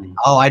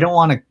 Oh, I don't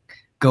want to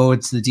go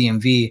to the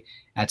DMV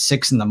at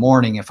 6 a.m.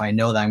 if I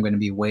know that I'm going to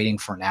be waiting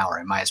for an hour.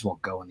 I might as well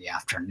go in the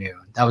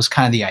afternoon. That was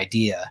kind of the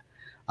idea.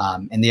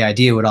 And the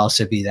idea would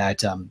also be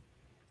that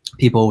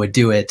people would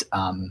do it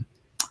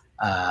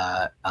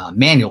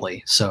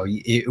manually. So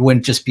it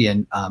wouldn't just be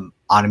an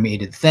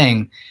automated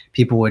thing.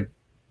 People would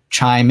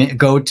chime in,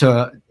 go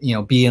to,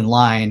 be in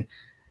line,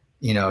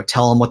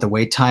 tell them what the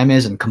wait time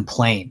is and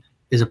complain.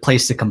 There's a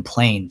place to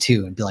complain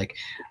too and be like,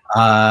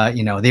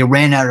 they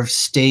ran out of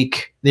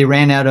steak. They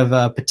ran out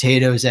of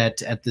potatoes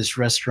at this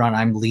restaurant.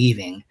 I'm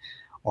leaving.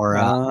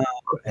 Or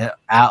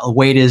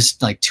wait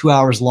is like 2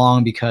 hours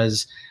long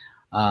because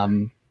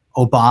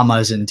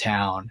Obama's in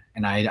town.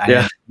 And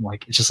I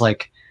like, it's just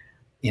like,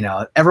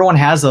 everyone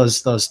has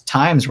those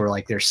times where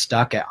like they're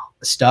stuck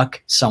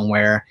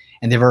somewhere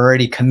and they've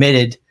already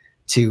committed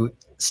to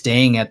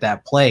staying at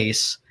that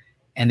place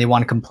and they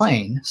want to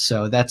complain.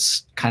 So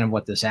that's kind of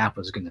what this app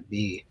was going to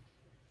be.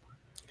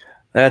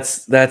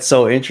 That's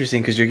so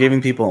interesting because you're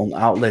giving people an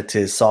outlet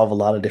to solve a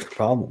lot of different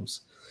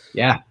problems.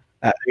 Yeah.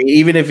 I mean,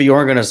 even if you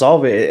aren't going to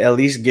solve it, at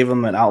least give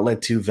them an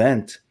outlet to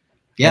vent.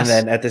 Yes.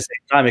 And then at the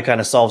same time, it kind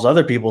of solves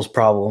other people's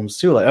problems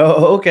too. Like,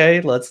 oh,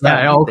 okay, let's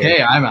not. Yeah,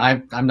 okay,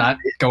 I'm not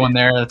going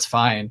there. That's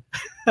fine.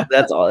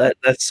 That's all.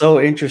 That's so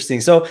interesting.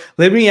 So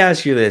let me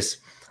ask you this.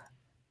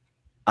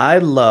 I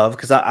love,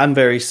 because I'm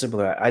very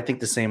similar. I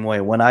think the same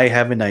way. When I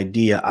have an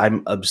idea,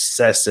 I'm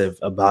obsessive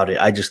about it.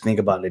 I just think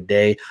about it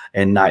day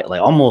and night,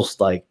 like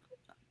almost like,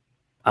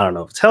 I don't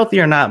know if it's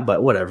healthy or not,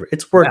 but whatever.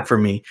 It's worked for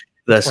me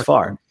thus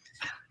far.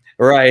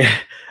 Right.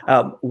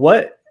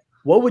 What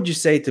would you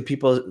say to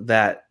people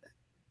that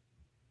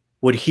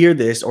would hear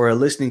this or are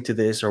listening to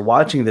this or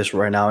watching this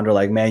right now and they're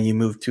like, man, you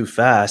moved too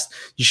fast.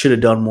 You should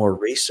have done more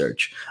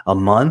research. A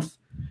month?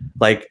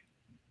 Like,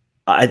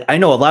 I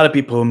know a lot of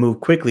people who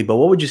move quickly, but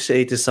what would you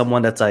say to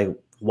someone that's like,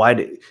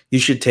 you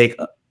should take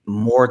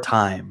more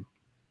time?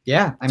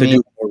 Yeah. I mean,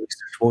 do more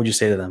research? What would you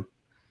say to them?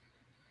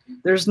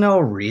 There's no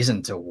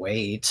reason to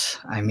wait.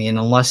 I mean,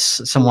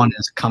 unless someone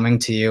is coming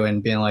to you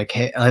and being like,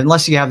 hey,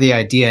 unless you have the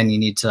idea and you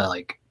need to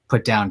like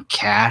put down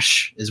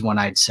cash is when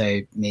I'd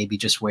say maybe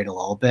just wait a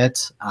little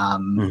bit.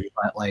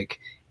 But like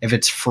if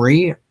it's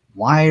free,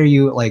 why are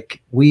you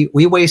like, we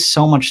waste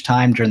so much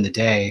time during the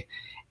day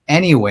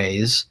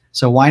anyways.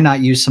 So why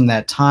not use some of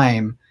that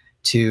time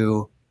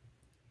to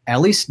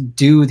at least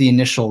do the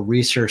initial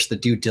research, the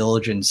due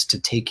diligence to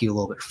take you a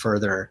little bit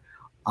further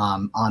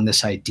on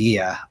this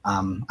idea.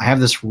 I have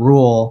this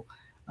rule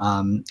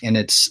and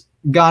it's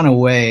gone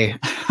away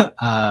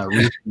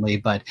recently,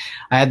 but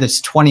I had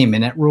this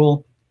 20-minute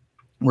rule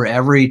where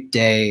every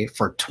day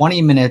for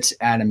 20 minutes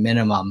at a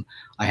minimum,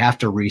 I have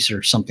to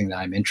research something that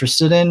I'm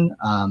interested in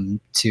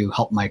to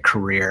help my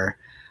career.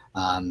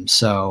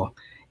 So,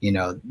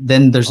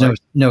 then there's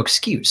no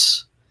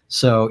excuse.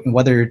 So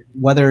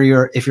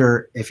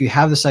if you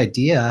have this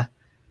idea,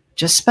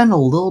 just spend a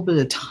little bit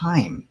of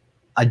time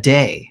a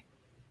day.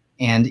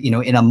 And,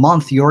 in a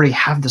month, you already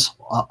have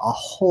a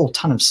whole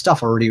ton of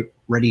stuff already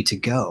ready to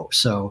go.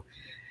 So,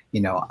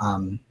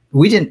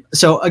 we didn't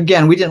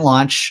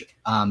launch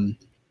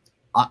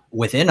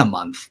within a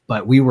month,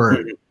 but we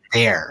were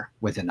there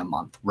within a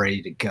month,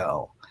 ready to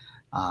go.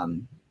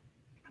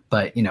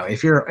 But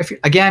if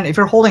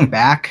you're holding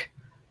back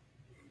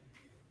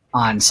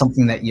on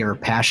something that you're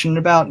passionate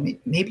about,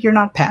 maybe you're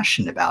not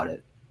passionate about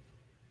it.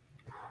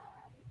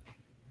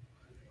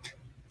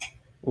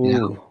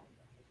 Ooh.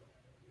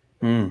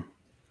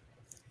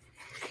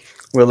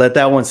 We'll let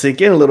that one sink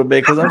in a little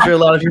bit because I'm sure a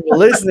lot of people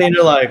listening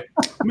are like,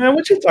 man,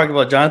 what you talking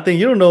about, Jonathan?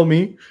 You don't know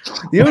me.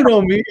 You don't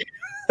know me.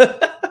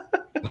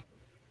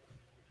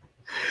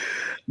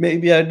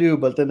 Maybe I do,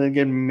 but then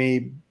again,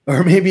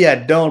 maybe I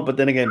don't, but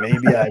then again,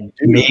 maybe I do.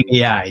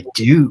 Maybe I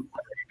do.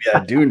 Maybe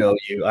I do know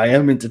you. I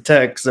am into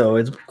tech, so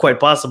it's quite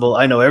possible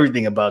I know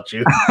everything about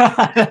you.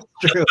 That's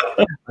true.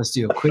 Let's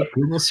do a quick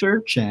Google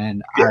search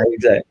and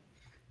exactly.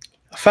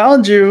 I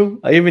found you.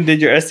 I even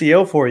did your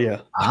SEO for you.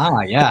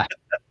 Yeah.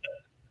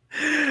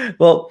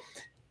 Well,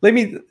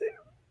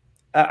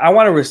 I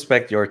want to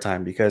respect your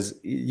time because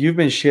you've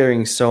been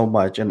sharing so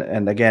much.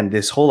 And again,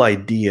 this whole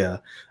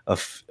idea of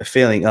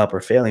failing up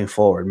or failing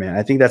forward, man,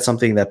 I think that's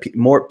something that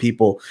more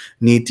people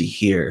need to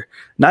hear.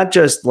 Not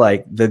just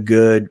like the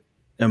good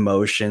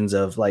emotions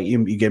of like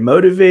you get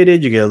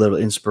motivated, you get a little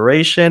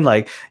inspiration.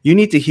 Like you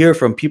need to hear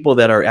from people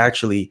that are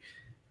actually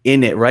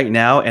in it right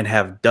now and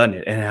have done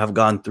it and have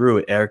gone through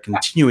it and are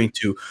continuing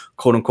to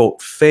quote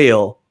unquote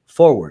fail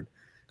forward.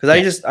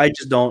 Because I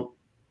just don't.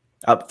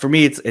 For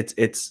me,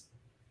 it's.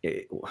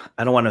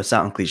 I don't want to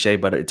sound cliche,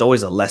 but it's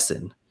always a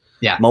lesson.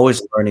 Yeah, I'm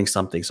always learning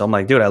something. So I'm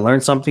like, dude, I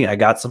learned something. I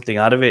got something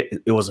out of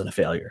it. It wasn't a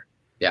failure.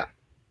 Yeah,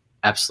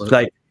 absolutely.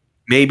 Like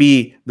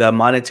maybe the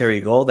monetary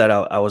goal that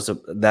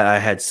I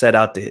had set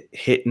out to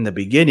hit in the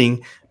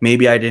beginning,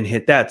 maybe I didn't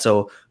hit that.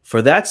 So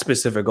for that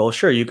specific goal,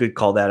 sure, you could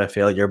call that a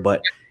failure,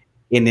 but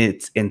in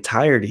its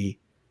entirety,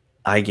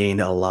 I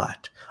gained a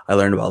lot. I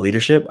learned about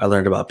leadership. I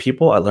learned about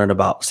people. I learned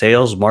about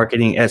sales,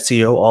 marketing,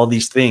 SEO, all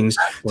these things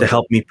to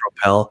help me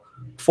propel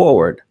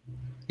forward.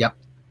 Yep.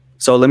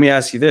 So let me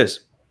ask you this.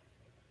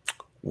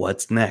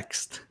 What's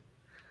next?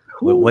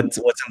 What's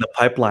in the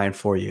pipeline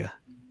for you?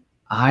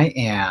 I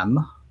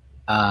am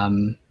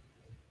I'm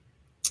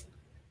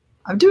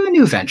doing a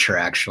new venture,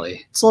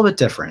 actually. It's a little bit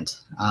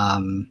different.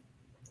 I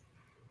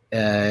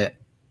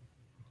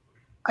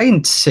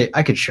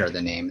could share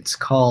the name. It's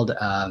called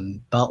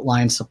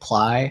Beltline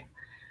Supply.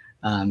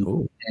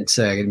 It's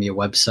going to be a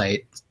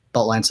website,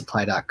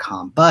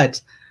 beltlinesupply.com.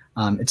 But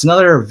it's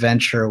another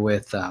venture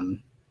with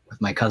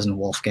my cousin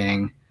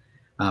Wolfgang,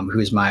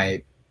 who's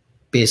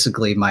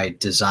basically my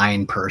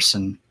design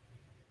person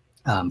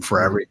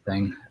for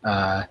everything.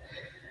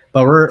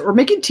 But we're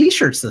making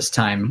T-shirts this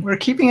time. We're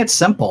keeping it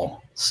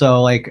simple.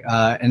 So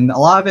and a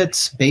lot of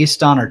it's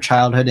based on our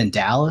childhood in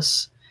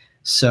Dallas.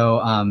 So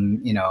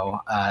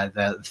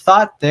the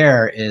thought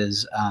there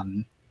is,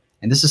 and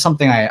this is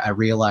something I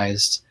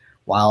realized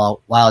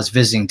while I was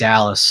visiting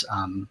Dallas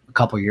a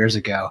couple years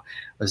ago,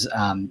 was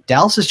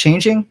Dallas is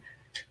changing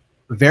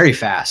very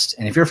fast.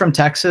 And if you're from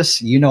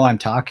Texas, you know what I'm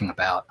talking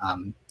about.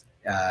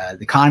 The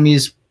economy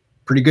is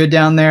pretty good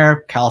down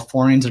there.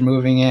 Californians are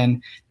moving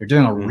in. They're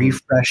doing a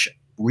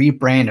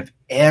rebrand of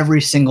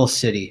every single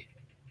city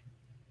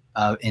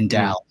in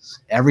Dallas.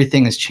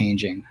 Everything is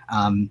changing.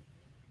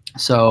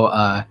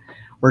 So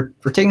we're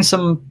taking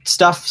some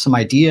stuff, some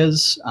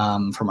ideas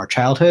from our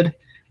childhood,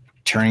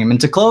 turning them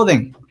into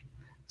clothing.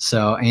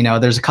 So,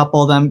 there's a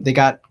couple of them. They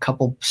got a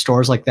couple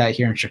stores like that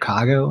here in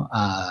Chicago.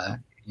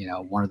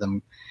 One of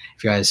them,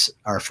 if you guys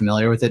are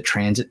familiar with it,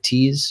 Transit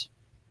Tees.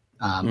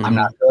 I'm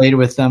not affiliated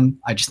with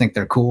them. I just think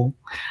they're cool.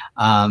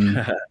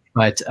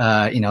 But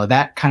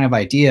that kind of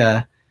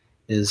idea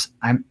is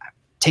I'm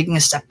taking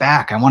a step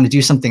back. I want to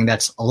do something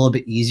that's a little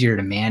bit easier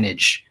to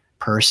manage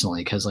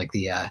personally, because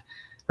the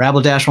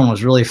Rabble Dash one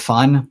was really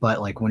fun, but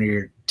when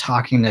you're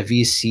talking to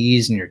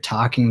VCs and you're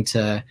talking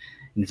to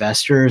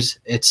investors,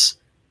 it's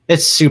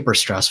super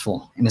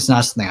stressful, and it's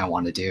not something I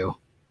want to do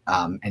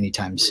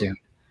anytime soon.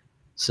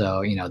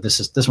 So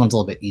this one's a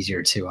little bit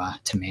easier to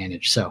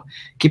manage. So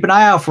keep an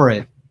eye out for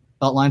it.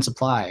 Beltline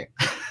Supply.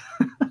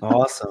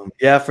 Awesome.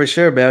 Yeah, for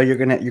sure, Bell. You're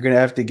gonna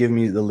have to give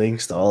me the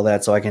links to all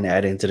that so I can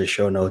add into the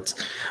show notes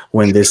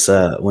when this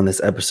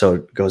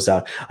episode goes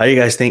out. How do you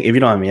guys think? If you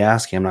don't mind me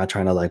asking, I'm not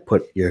trying to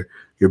put your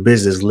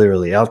business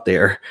literally out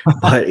there,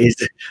 but is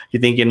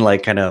you thinking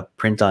kind of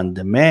print on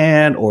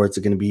demand, or is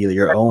it going to be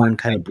your own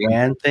kind of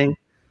brand thing?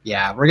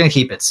 Yeah, we're gonna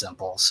keep it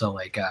simple. So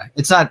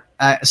it's not.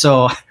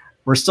 So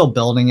we're still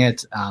building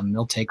it.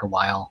 It'll take a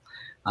while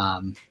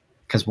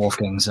because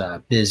Wolfgang's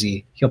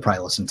busy. He'll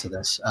probably listen to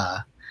this.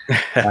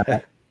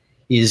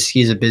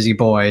 He's a busy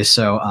boy.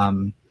 So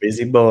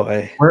busy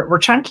boy. We're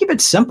trying to keep it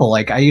simple.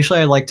 I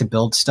like to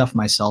build stuff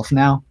myself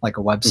now, like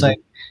a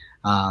website.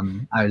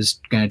 I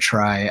was gonna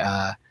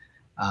try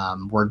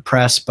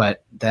WordPress,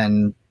 but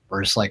then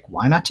we're just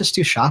why not just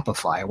do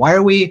Shopify? Why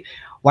are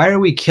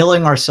we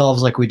killing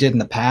ourselves like we did in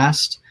the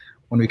past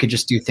when we could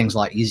just do things a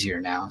lot easier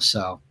now?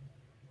 So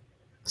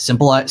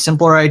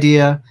simpler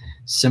idea,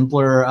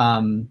 simpler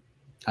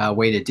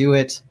way to do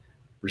it.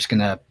 We're just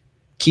gonna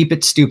keep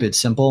it stupid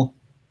simple.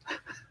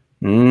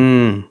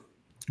 I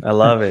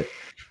love it.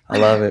 I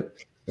love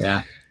it.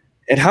 Yeah.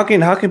 And how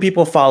can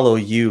people follow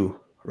you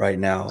right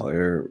now,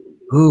 or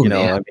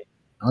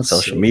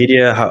social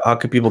media? How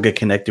can people get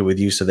connected with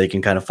you so they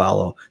can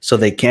follow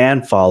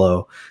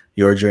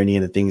your journey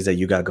and the things that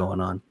you got going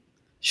on?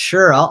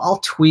 Sure,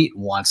 I'll tweet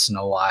once in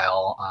a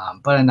while,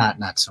 but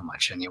not so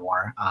much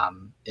anymore.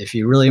 If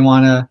you really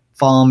want to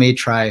follow me,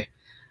 try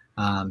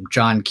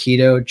John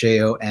Kido,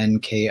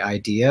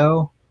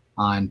 JONKIDO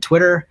on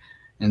Twitter,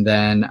 and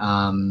then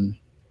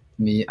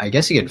I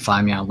guess you can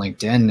find me on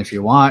LinkedIn if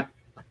you want.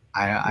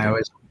 I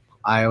always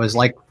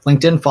like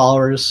LinkedIn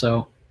followers,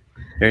 so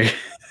find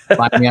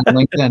me on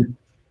LinkedIn.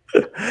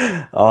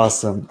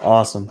 Awesome.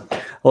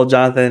 Well,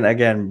 Jonathan,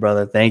 again,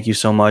 brother, thank you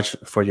so much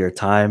for your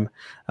time.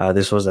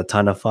 This was a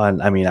ton of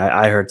fun. I mean,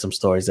 I heard some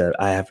stories that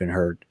I haven't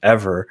heard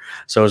ever.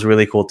 So it was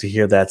really cool to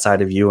hear that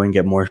side of you and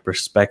get more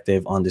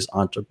perspective on this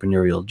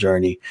entrepreneurial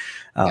journey.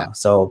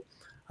 So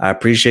I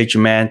appreciate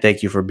you, man.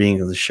 Thank you for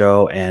being on the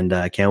show. And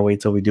I can't wait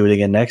till we do it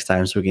again next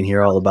time so we can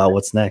hear all about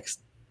what's next.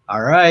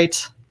 All right.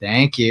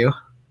 Thank you.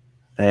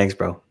 Thanks,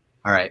 bro.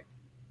 All right.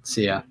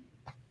 See ya.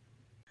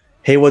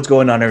 Hey, what's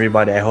going on,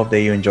 everybody? I hope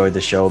that you enjoyed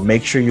the show.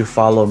 Make sure you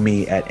follow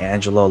me at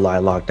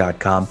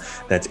angeloliloc.com.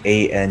 That's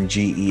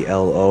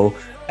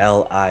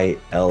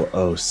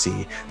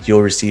ANGELOLILOC.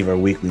 You'll receive our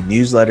weekly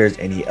newsletters,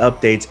 any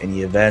updates,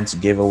 any events,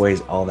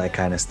 giveaways, all that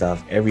kind of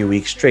stuff every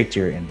week straight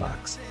to your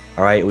inbox.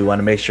 All right, we want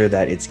to make sure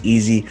that it's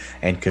easy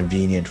and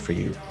convenient for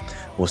you.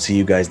 We'll see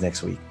you guys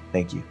next week.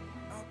 Thank you.